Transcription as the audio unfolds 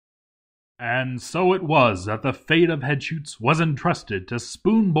And so it was that the fate of Headshoots was entrusted to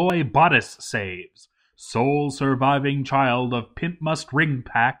Spoonboy Bodice Saves, sole surviving child of Pimp Must Ring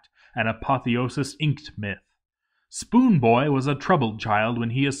Pact and Apotheosis Inked myth. Spoonboy was a troubled child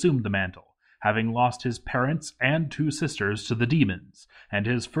when he assumed the mantle, having lost his parents and 2 sisters to the demons, and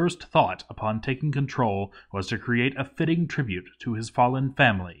his first thought upon taking control was to create a fitting tribute to his fallen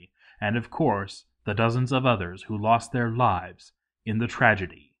family, and of course the dozens of others who lost their lives in the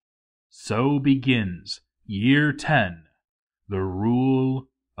tragedy. So begins Year 10, the Rule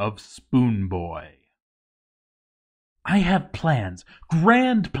of Spoonboy. I have plans,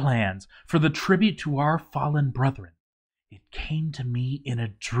 grand plans, for the tribute to our fallen brethren. It came to me in a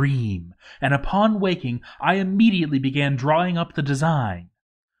dream, and upon waking, I immediately began drawing up the design.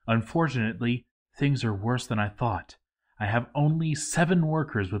 Unfortunately, things are worse than I thought. I have only 7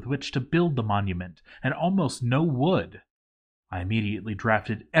 workers with which to build the monument, and almost no wood. I immediately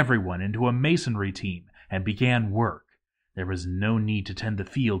drafted everyone into a masonry team and began work. There was no need to tend the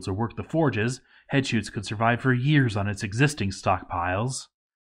fields or work the forges. Headshoots could survive for years on its existing stockpiles.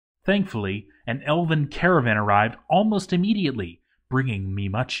 Thankfully, an elven caravan arrived almost immediately, bringing me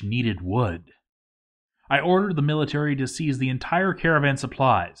much-needed wood. I ordered the military to seize the entire caravan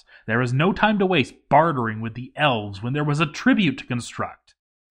supplies. There was no time to waste bartering with the elves when there was a tribute to construct.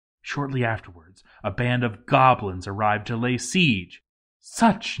 Shortly afterwards, a band of goblins arrived to lay siege.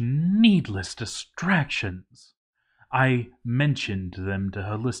 Such needless distractions! I mentioned them to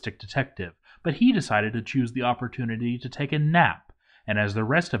Holistic Detective, but he decided to choose the opportunity to take a nap, and as the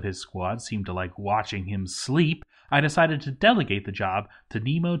rest of his squad seemed to like watching him sleep, I decided to delegate the job to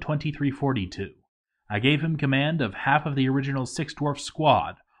Nemo 2342. I gave him command of half of the original 6-dwarf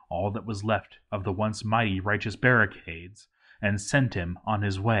squad, all that was left of the once mighty Righteous Barricades, and sent him on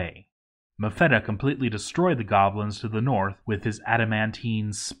his way. Mephitta completely destroyed the goblins to the north with his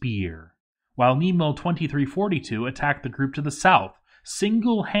adamantine spear, while Nemo 2342 attacked the group to the south,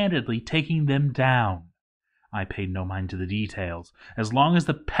 single-handedly taking them down. I paid no mind to the details. As long as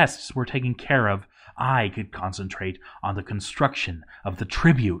the pests were taken care of, I could concentrate on the construction of the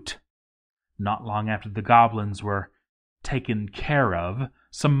tribute. Not long after the goblins were taken care of,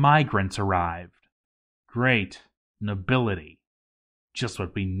 some migrants arrived. Great. Nobility. Just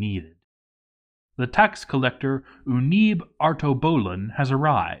what we needed. The tax collector Unib Artobolin has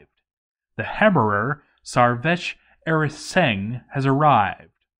arrived. The hammerer Sarvesh Eriseng has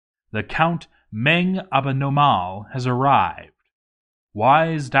arrived. The Count Meng Abanomal has arrived.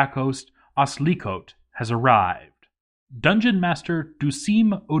 Wise Dacost Oslikot has arrived. Dungeon Master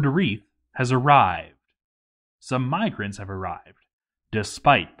Dusim Oderith has arrived. Some migrants have arrived,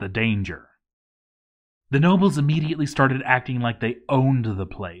 despite the danger. The nobles immediately started acting like they owned the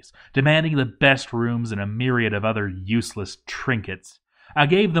place, demanding the best rooms and a myriad of other useless trinkets. I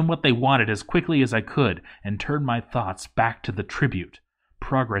gave them what they wanted as quickly as I could, and turned my thoughts back to the tribute,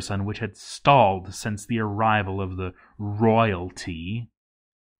 progress on which had stalled since the arrival of the royalty.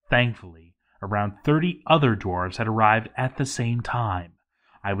 Thankfully, around 30 other dwarves had arrived at the same time.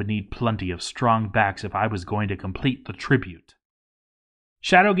 I would need plenty of strong backs if I was going to complete the tribute.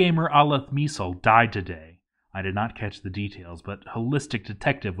 Shadow Gamer Aleth Misal died today. I did not catch the details, but Holistic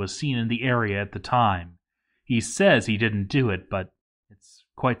Detective was seen in the area at the time. He says he didn't do it, but it's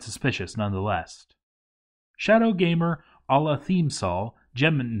quite suspicious nonetheless. Shadow Gamer Aleth Misal,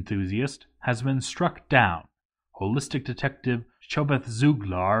 Gem Enthusiast, has been struck down. Holistic Detective Chobeth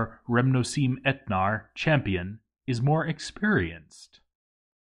Zuglar Remnosim Etnar, Champion, is more experienced.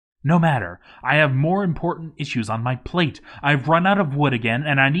 No matter, I have more important issues on my plate. I've run out of wood again,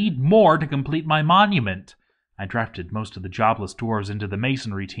 and I need more to complete my monument. I drafted most of the jobless dwarves into the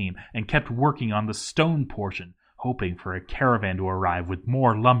masonry team and kept working on the stone portion, hoping for a caravan to arrive with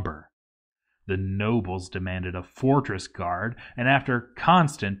more lumber. The nobles demanded a fortress guard, and after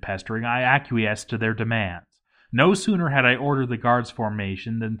constant pestering, I acquiesced to their demands. No sooner had I ordered the guards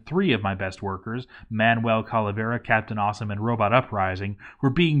formation than 3 of my best workers, Manuel Calavera, Captain Awesome, and Robot Uprising, were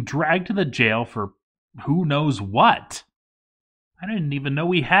being dragged to the jail for who knows what. I didn't even know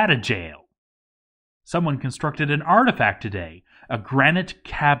we had a jail. Someone constructed an artifact today, a granite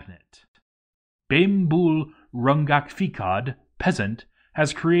cabinet. Bembul Rungakfikad, peasant,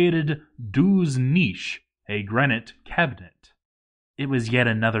 has created Duz Niche, a granite cabinet. It was yet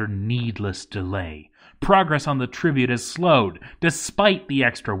another needless delay. Progress on the tribute has slowed, despite the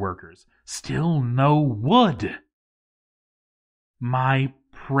extra workers. Still no wood. My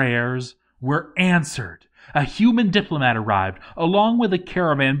prayers were answered. A human diplomat arrived, along with a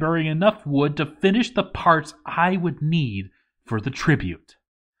caravan bearing enough wood to finish the parts I would need for the tribute.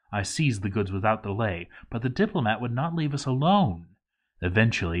 I seized the goods without delay, but the diplomat would not leave us alone.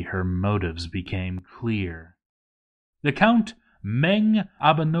 Eventually, her motives became clear. The Count Meng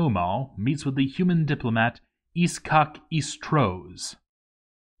Abanomo meets with the human diplomat Iskak Istroz.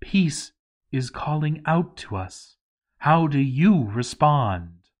 Peace is calling out to us. How do you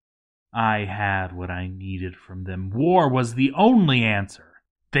respond? I had what I needed from them. War was the only answer.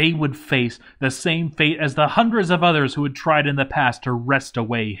 They would face the same fate as the hundreds of others who had tried in the past to wrest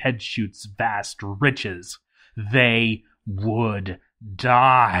away Headshoots' vast riches. They would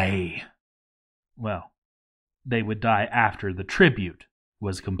die. Well, they would die after the tribute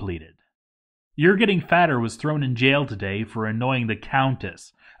was completed. You're Getting Fatter was thrown in jail today for annoying the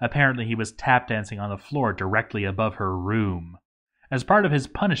Countess. Apparently he was tap dancing on the floor directly above her room. As part of his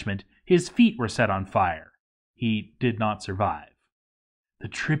punishment, his feet were set on fire. He did not survive. The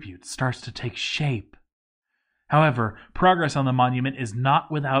tribute starts to take shape. However, progress on the monument is not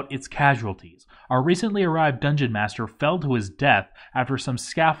without its casualties. Our recently arrived dungeon master fell to his death after some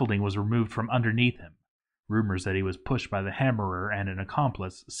scaffolding was removed from underneath him. Rumors that he was pushed by the Hammerer and an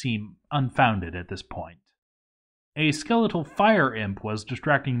accomplice seem unfounded at this point. A skeletal fire imp was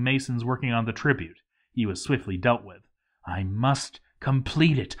distracting masons working on the tribute. He was swiftly dealt with. I must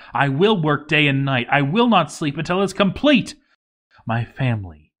complete it. I will work day and night. I will not sleep until it's complete. My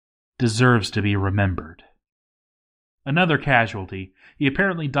family deserves to be remembered. Another casualty. He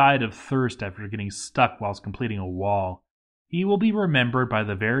apparently died of thirst after getting stuck whilst completing a wall. He will be remembered by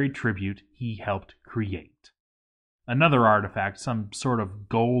the very tribute he helped create. Another artifact, some sort of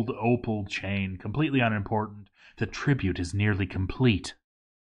gold opal chain, completely unimportant. The tribute is nearly complete.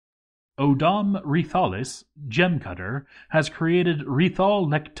 Odom Rethalis, gem cutter, has created Rethal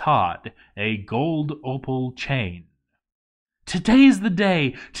Lektad, a gold opal chain. Today's the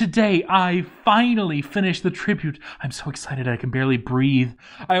day! Today I finally finished the tribute. I'm so excited I can barely breathe.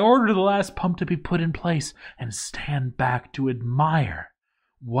 I ordered the last pump to be put in place and stand back to admire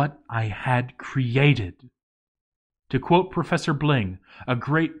what I had created. To quote Professor Bling, a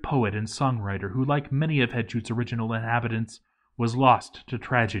great poet and songwriter who, like many of Headshoots' original inhabitants, was lost to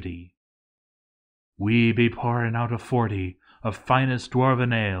tragedy. We be pouring out a 40 of finest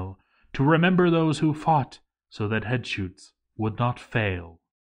dwarven ale to remember those who fought so that Headshoots would not fail.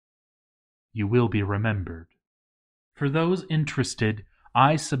 You will be remembered. For those interested,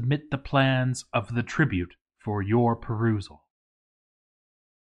 I submit the plans of the tribute for your perusal.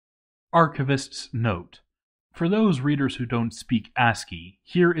 Archivist's note. For those readers who don't speak ASCII,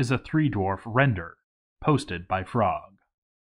 here is a 3-dwarf render, posted by Frog.